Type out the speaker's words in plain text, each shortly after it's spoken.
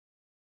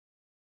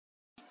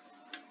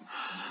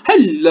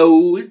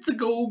Hello, it's the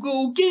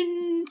Go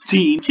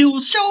Team Kill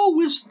Show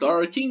with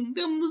Star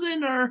Kingdoms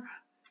and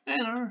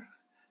our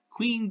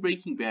Queen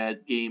Breaking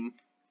Bad game.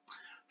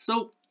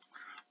 So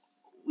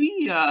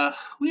we are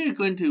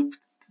going to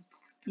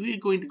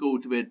go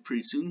to bed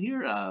pretty soon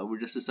here. We're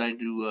just deciding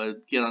to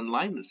get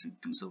online to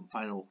do some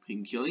final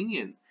team killing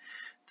and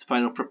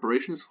final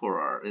preparations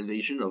for our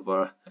invasion of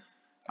our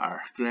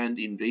grand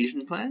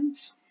invasion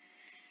plans.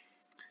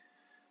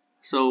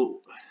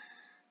 So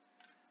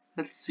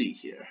let's see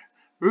here.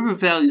 River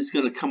Valley is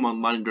going to come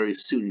online very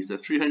soon. He's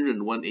at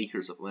 301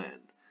 acres of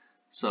land,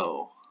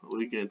 so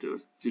we're going to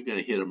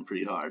hit him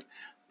pretty hard.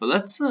 But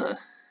let's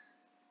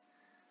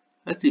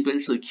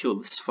eventually kill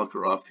this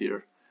fucker off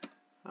here.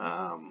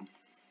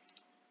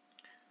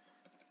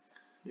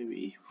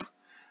 Maybe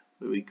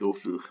go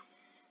through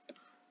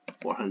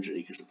 400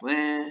 acres of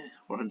land,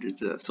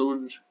 400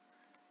 soldiers.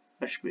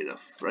 That should be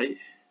enough, right?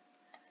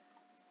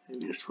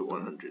 Maybe just put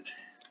 100.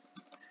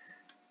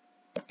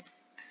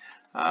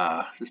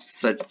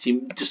 Just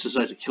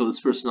decide to kill this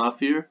person off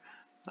here.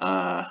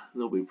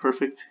 That'll be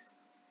perfect.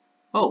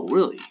 Oh,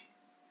 really?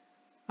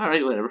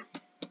 Alright, whatever.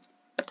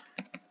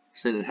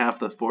 Send in half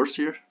the force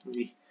here.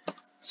 Maybe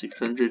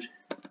 600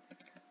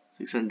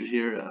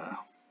 here.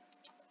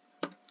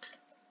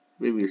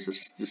 Maybe it's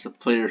just a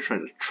player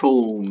trying to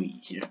troll me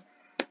here.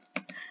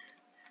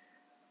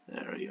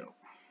 There we go.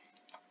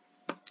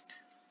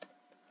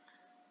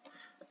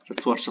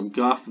 Let's watch some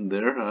Gotham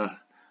there.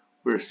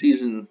 We're a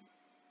season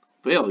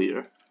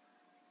failure.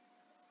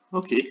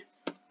 Okay.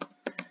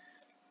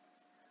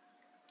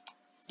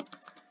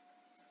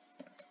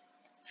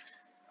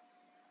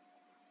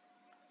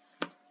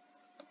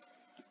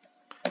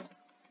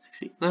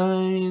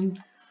 $69.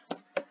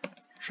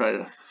 Try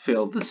to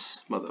fail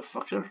this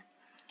motherfucker.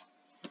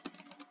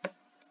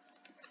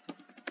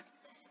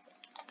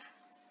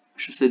 I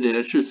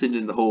should send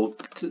in the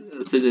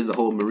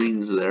whole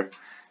Marines there.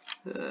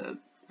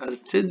 Out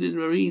of 10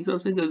 Marines, I'll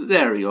send in,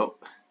 there we go.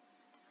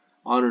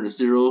 Honor to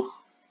 0.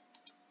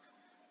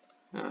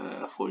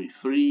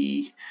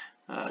 43.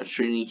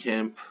 Training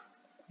camp.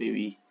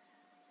 Maybe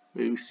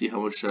see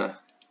how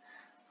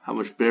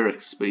much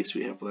barracks space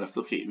we have left.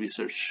 Okay,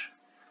 research.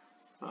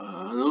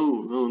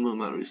 No,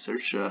 not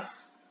research.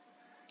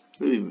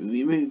 Maybe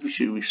we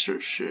should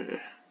research.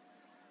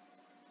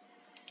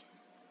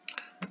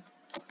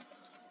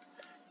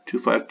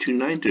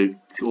 2529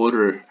 to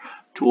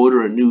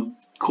order a new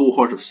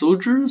cohort of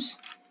soldiers.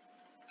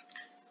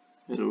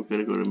 And we're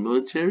gonna go to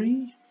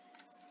military.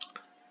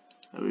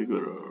 And we go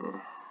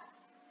to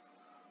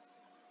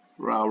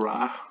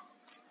rah.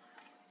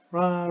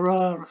 And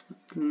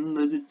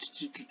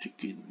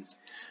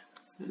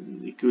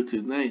we go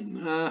to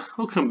 9.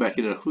 We'll come back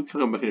in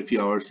a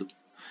few hours.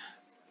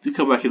 We'll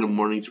come back in the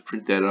morning to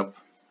print that up.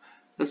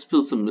 Let's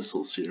build some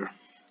missiles here,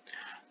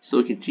 so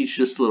we can teach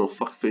this little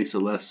fuckface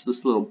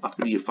this little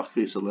uppity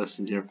fuckface a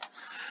lesson here.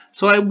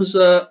 So I was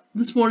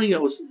this morning I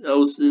was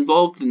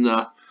involved in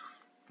a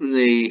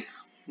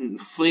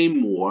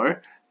flame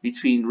war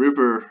between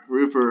River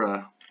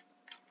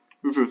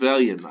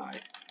Valley and I.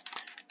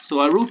 So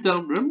I wrote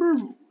down. Remember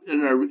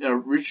in our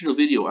original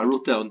video, I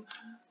wrote down,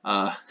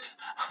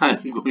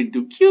 I'm going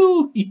to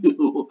kill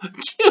you. I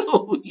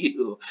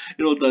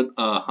wrote down,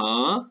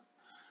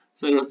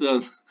 So I wrote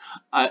down,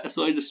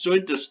 so I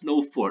destroyed the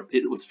snow fort.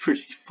 It was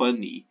pretty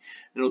funny.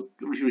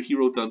 He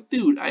wrote down,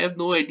 dude, I have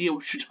no idea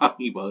what you're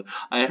talking about.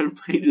 I haven't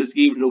played this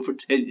game in over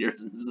 10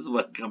 years, and this is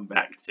what I come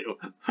back to.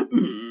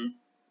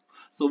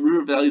 So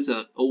River Valley's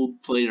an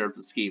old player of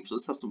this game, so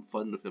let's have some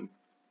fun with him.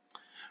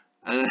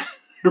 And I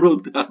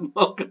wrote down,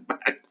 welcome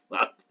back,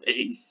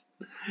 fuckface.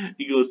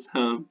 He goes,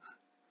 he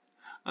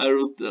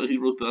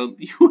wrote down,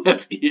 you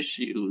have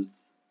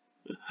issues.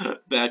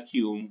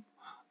 Vacuum.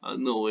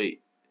 No,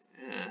 wait.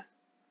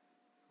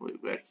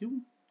 Wait,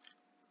 vacuum?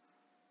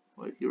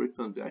 Why did he write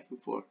down vacuum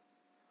for?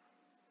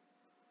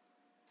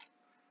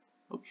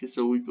 Okay,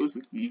 so we go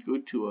to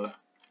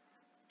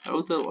I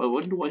wrote down, I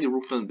wonder why he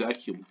wrote down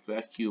vacuum.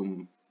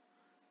 Vacuum.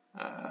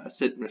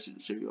 Send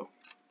messages. Here we go.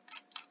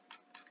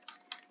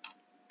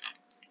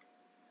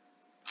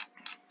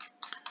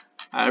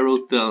 I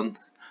wrote down,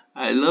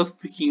 I love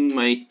picking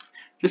my,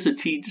 just to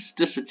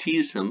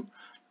tease him.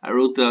 I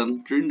wrote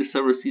down, during the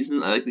summer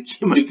season, I like to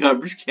keep my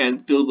garbage can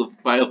filled with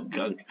vile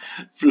gunk,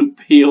 fruit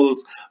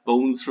pails,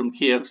 bones from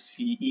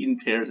KFC, eaten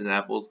pears and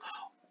apples,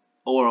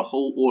 or a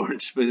whole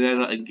orange,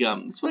 banana, and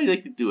gum. That's what I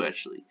like to do,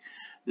 actually.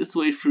 This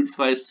way, fruit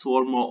flies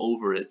swarm all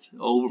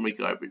over my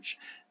garbage.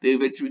 They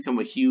eventually become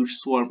a huge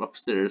swarm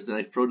upstairs, and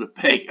I throw the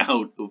bag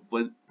out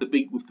with the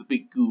big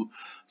goo,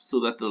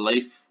 so that the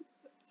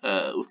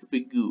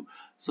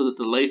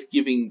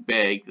life-giving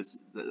bag,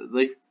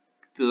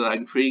 that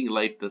I'm creating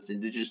life that's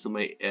indigenous to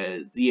my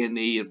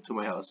DNA and to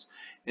my house.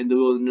 In the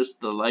wilderness,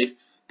 the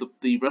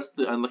rest of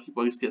the unlucky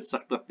bugs get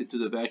sucked up into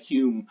the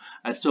vacuum.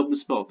 I still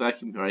misspelled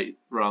vacuum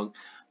wrong.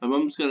 My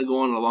mom's gonna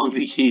go on a long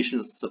vacation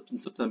in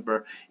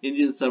September.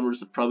 Indian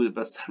summers are probably the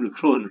best time to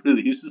grow and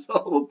release. It's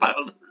all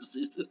about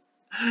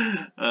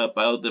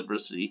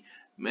biodiversity.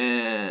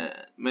 Man,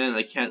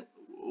 I can't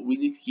we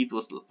need to keep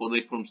those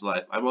life forms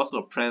alive. I'm also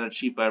a prana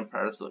chi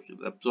vampire, so I can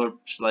absorb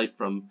life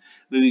from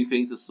living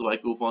things. So I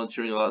go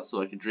volunteering a lot,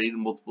 so I can drain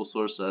multiple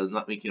sources,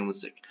 not making anyone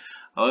sick.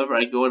 However,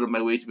 I go out of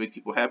my way to make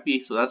people happy,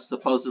 so that's the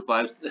positive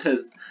vibes.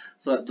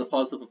 So the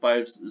positive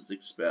vibes is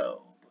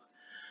expelled.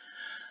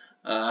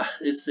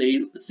 It's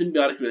a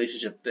symbiotic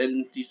relationship.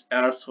 Then these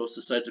assholes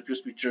decide to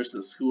just be jerks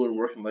at school and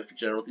work and life in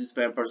general. These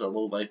vampires are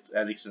low-life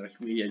addicts in our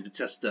community. I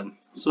detest them.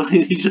 So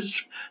he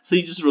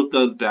just wrote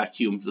down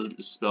vacuum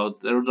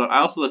spelled. I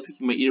also like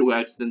picking my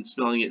earwax, then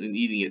smelling it and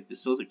eating it. It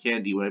smells like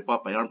candy. When I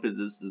pop my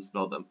armpits and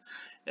smell them.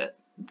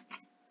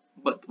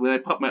 But when I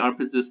pop my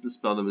armpits and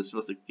smell them, it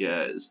smells like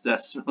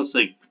that smells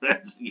like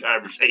rancid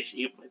garbage. I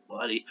shave my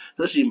body,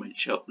 especially my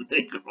children.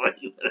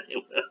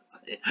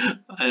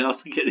 I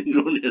also get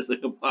ingrown hairs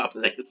like a pop,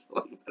 and I can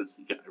smell like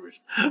rancid garbage.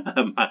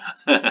 I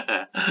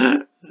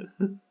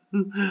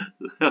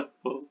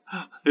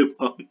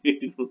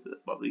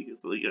probably get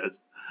something as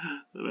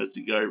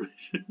rancid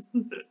garbage.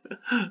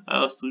 I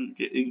also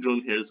get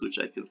ingrown hairs, which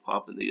I can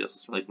pop, and they also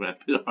smell like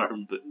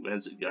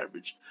rancid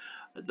garbage.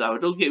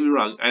 Don't get me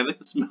wrong, I like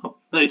the smell of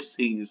nice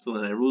things. So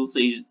when I roll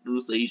sage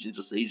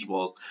into sage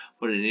balls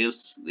for the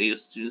native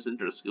students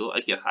into our school, I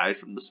get high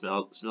from the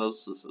smell. It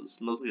smells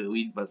like a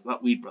weed, but it's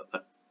not weed,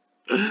 brother.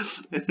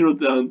 I wrote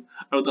down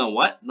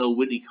what? No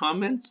witty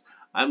comments.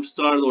 I'm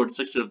Star-Lord,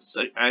 I'm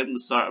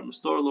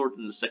Star-Lord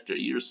in the sector.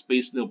 You're a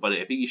space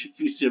nobody. I think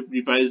you should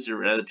revise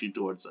your attitude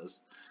towards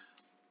us.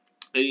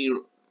 And he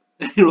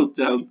wrote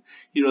down.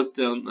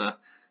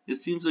 It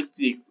seems like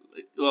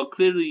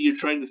clearly you're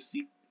trying to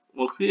seek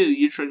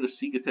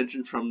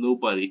attention from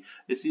nobody.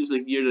 It seems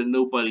like you're the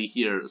nobody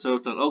here. So I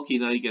wrote down, okay,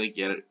 now you're gonna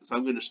get it. So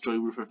I'm gonna destroy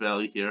River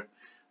Valley here.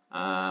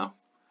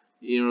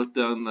 You wrote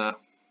down.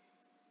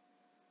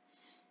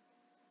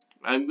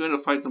 I'm going to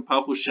find some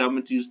powerful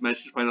shaman to use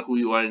magic to find out who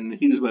you are and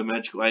use my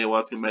magical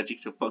ayahuasca magic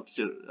to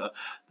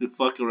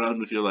fuck around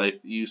with your life,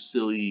 you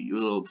silly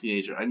little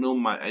teenager. I know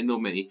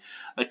many.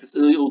 Like this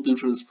early old dude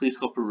from this place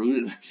called Peru,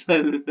 and this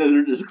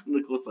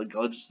clinical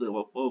psychologist.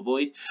 Oh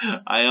boy.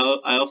 I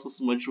also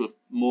smudge with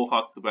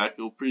mohawk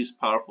tobacco, pretty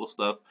powerful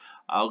stuff.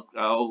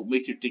 I'll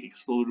make your dick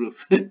explode with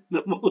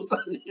the most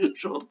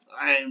unusual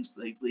times,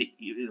 sexy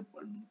in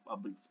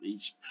public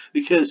speech,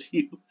 because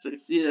you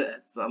succeeded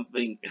at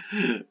something.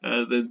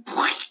 Then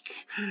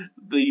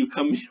you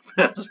come in your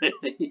pants right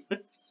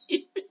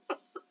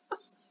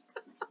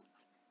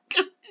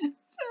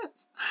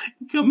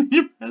you come in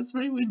your pants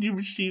right when you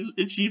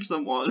achieve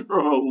some honor or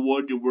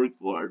award you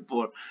worked hard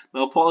for.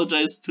 Now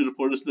apologize to the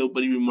forest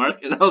nobody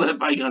remark, and I'll let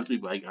bygones be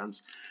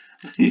bygones.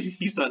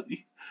 He's not.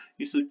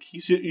 You should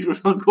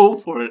go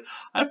for it.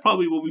 I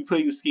probably won't be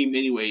playing this game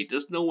anyway.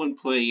 There's no one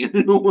playing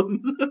it. No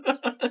one.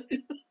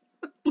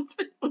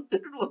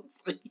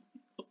 Everyone's like,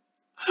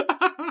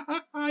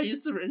 are you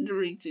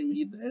surrendering to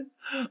me then?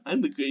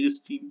 I'm the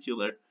greatest team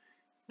killer.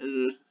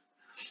 And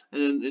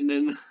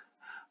then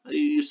are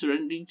you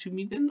surrendering to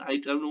me then? I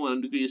don't know,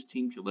 I'm the greatest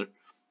team killer.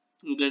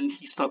 And then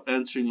he stopped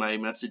answering my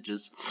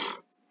messages.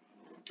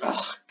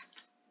 Ugh.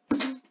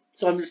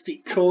 So I'm just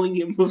trolling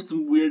him with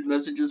some weird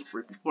messages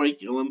before I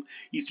kill him.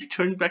 He's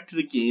returned back to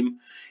the game.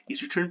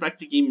 He's returned back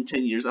to the game in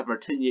 10 years of our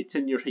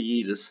 10-year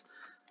hiatus.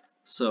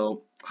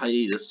 So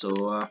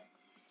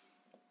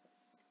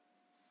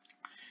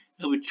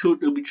it'll be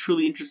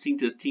truly interesting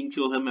to team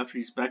kill him after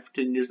he's back for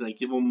 10 years, and I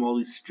give him all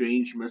these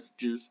strange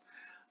messages.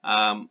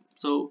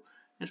 So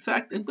in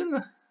fact, I'm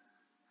gonna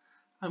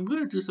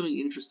do something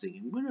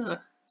interesting. I'm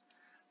gonna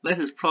let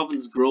his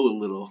province grow a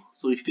little,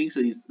 so he thinks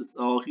that it's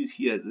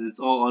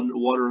all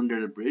underwater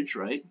under the bridge,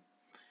 right?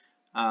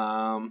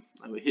 I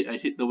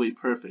hit nobody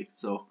perfect,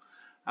 so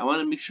I want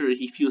to make sure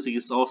he feels like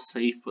it's all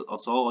safe, but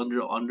it's all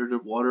under the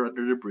water,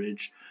 under the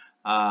bridge.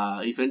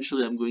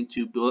 Eventually, I'm going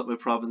to build up my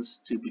province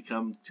to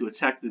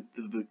attack the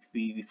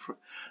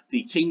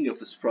king of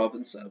this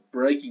province,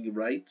 bragging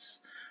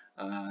rights,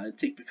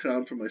 take the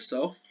crown for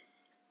myself.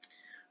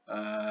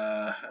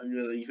 I'm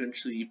gonna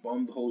eventually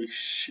bomb the holy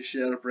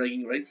shit out of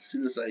bragging rights as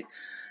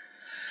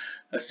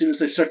soon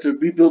as I start to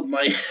rebuild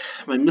my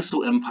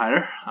missile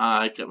empire.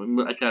 I got an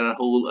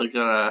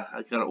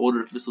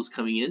order of missiles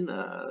coming in,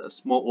 a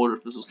small order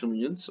of missiles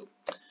coming in. So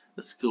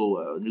let's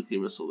go nuclear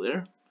missile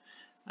there,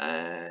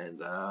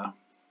 and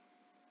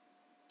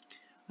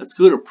let's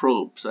go to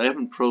probes. I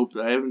haven't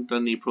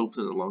done any probes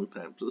in a long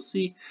time. So let's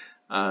see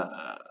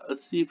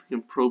if we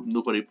can probe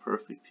nobody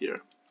perfect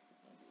here.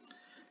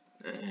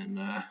 And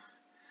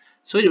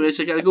so anyways,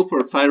 I gotta go for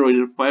a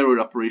thyroid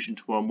operation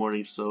tomorrow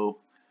morning, so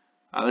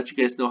I'll let you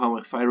guys know how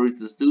my thyroid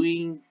is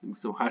doing,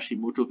 some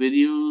Hashimoto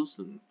videos,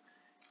 and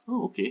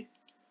oh, okay.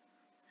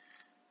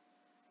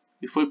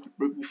 Before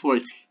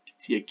I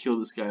kill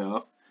this guy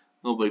off,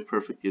 nobody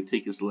perfect, and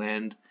take his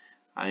land,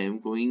 I am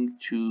going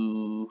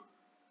to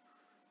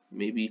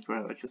maybe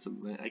perhaps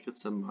I get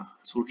some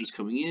soldiers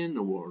coming in,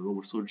 no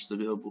more soldiers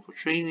available for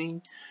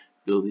training.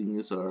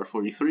 Buildings are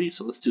 43,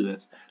 so let's do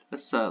that.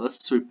 Let's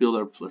rebuild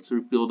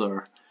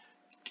our.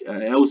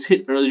 I was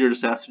hit earlier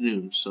this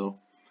afternoon, so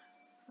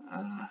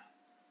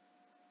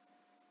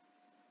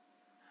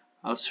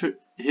I was hit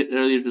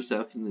earlier this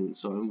afternoon,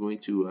 so I'm going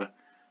to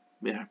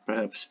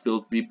perhaps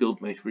rebuild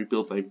my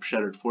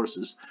shattered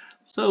forces,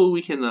 so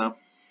we can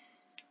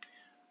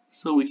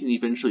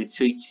eventually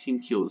team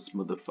kill this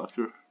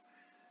motherfucker,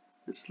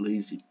 this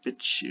lazy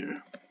bitch here.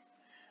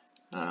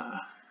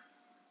 There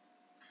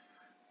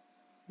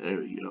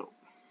we go.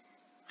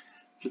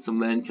 Get some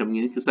land coming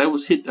in, because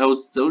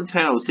the only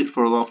time I was hit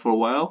for a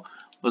while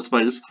was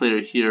by this player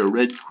here,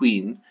 Red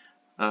Queen.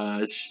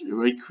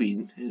 Red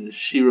Queen, and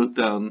she wrote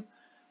down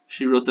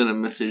a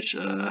message.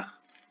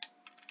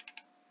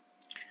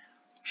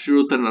 She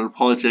wrote down an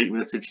apologetic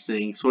message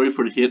saying, "Sorry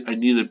for the hit. I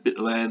need a bit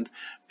of land.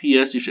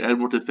 P.S. You should add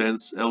more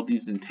defense,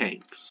 LDs, and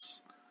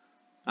tanks."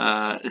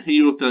 And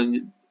he wrote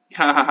down,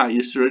 "Ha ha ha!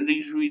 You're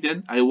surrendering to me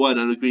then? I won.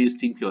 I'm the greatest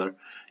team killer.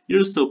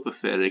 You're so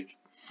pathetic."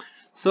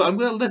 So I'm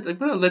gonna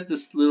let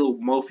this little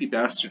mouthy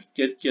bastard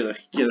get a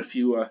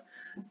few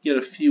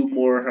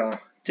more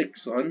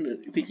ticks on,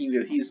 thinking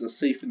that he's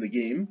safe in the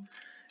game,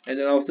 and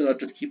then also I'll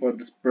just keep on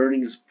just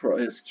burning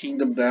his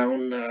kingdom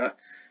down,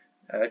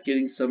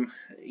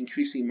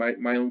 increasing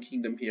my own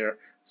kingdom here,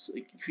 so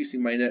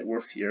increasing my net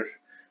worth here,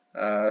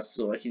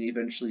 so I can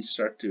eventually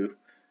start to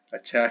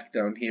attack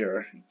down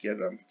here, get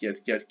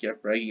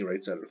bragging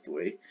rights out of the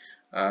way.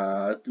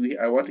 I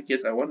want to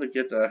get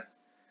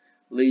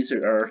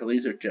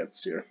laser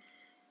jets here.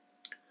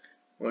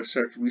 I want to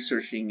start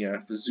researching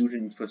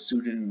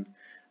Vasudin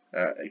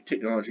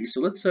technology.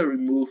 So let's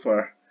remove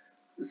our.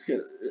 Let's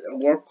get a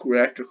warp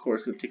reactor core.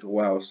 Is going to take a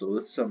while, so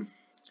let's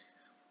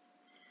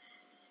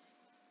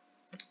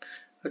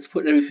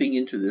put everything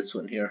into this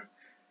one here.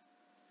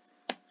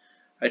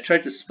 I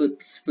tried to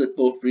split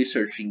both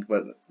research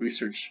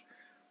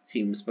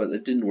teams, but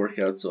it didn't work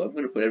out. So I'm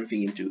going to put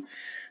everything into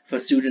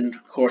Vasudin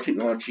core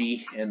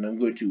technology, and I'm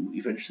going to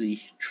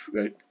eventually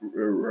go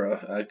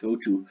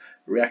to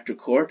reactor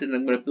core, and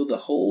I'm going to build a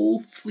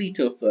whole fleet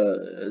of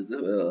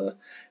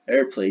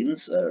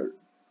airplanes,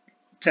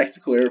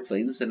 tactical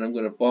airplanes, and I'm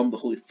going to bomb the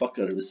holy fuck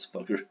out of this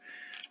fucker.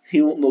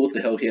 He won't know what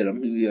the hell hit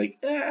him. He'll be like,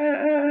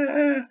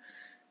 ah,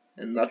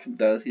 and knock him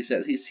down. He's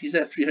at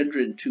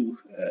 302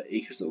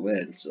 acres of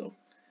land, so.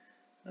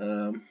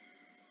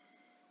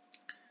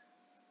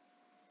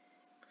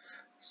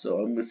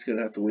 So I'm just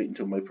gonna have to wait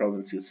until my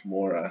province gets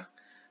more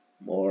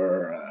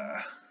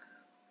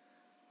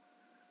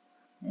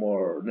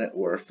net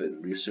worth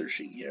and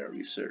researching here.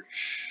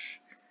 Research.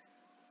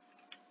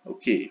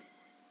 Okay.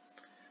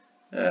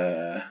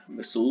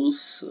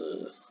 Missiles.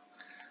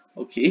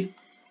 Okay.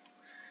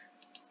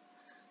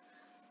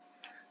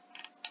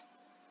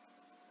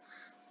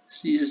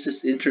 So this is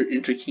just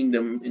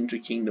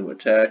inter-kingdom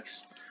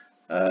attacks.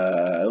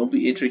 I won't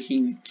be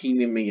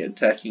inter-kingdoming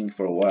attacking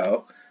for a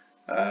while.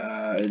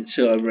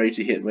 Until I'm ready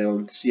to hit my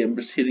own. See, I'm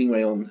just hitting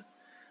my own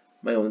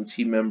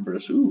team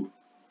members. Ooh,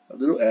 a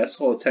little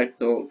asshole attacked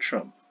Donald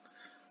Trump.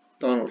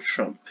 Donald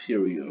Trump. Here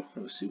we go.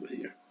 Let's see what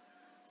here.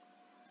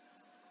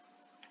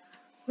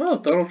 Oh,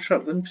 Donald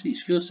Trump. Let me see.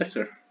 Fuel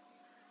sector.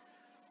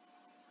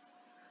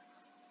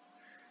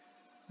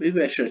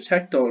 Maybe I should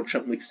attack Donald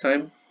Trump next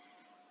time.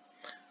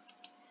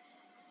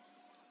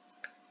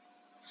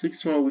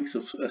 6 more weeks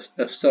of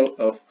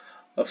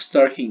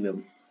Star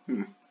Kingdom.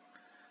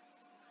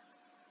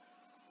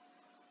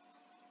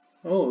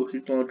 Oh, looks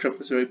like Donald Trump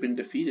has already been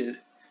defeated.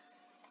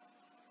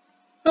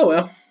 Oh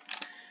well.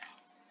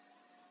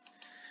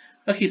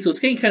 Okay, so it's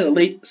getting kind of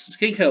late.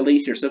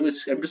 Here, so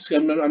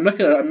I'm not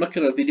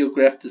gonna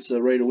videograph this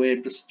right away.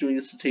 I'm just doing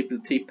this to tape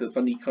the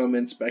funny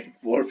comments back and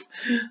forth.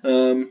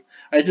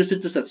 I just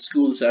did this at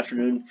school this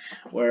afternoon,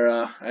 where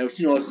I was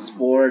just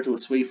bored. I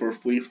was waiting for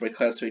my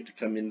classmate to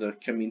come in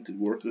to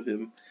work with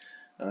him.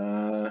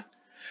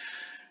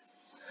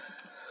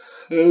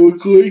 We're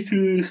going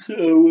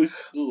to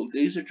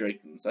laser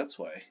dragons. That's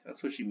why.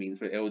 That's what she means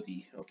by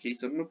LD. Okay,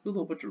 so I'm gonna build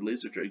a bunch of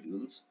laser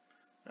dragoons.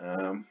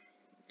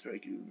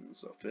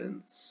 Dragoons,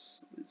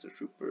 offense, laser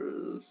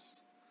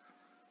troopers.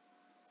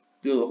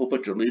 Build a whole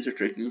bunch of laser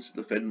dragoons to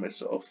defend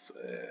myself,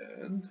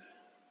 and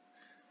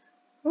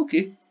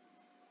okay.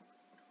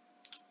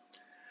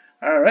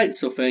 Alright,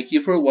 so thank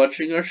you for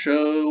watching our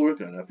show. We're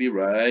gonna be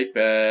right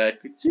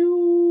back.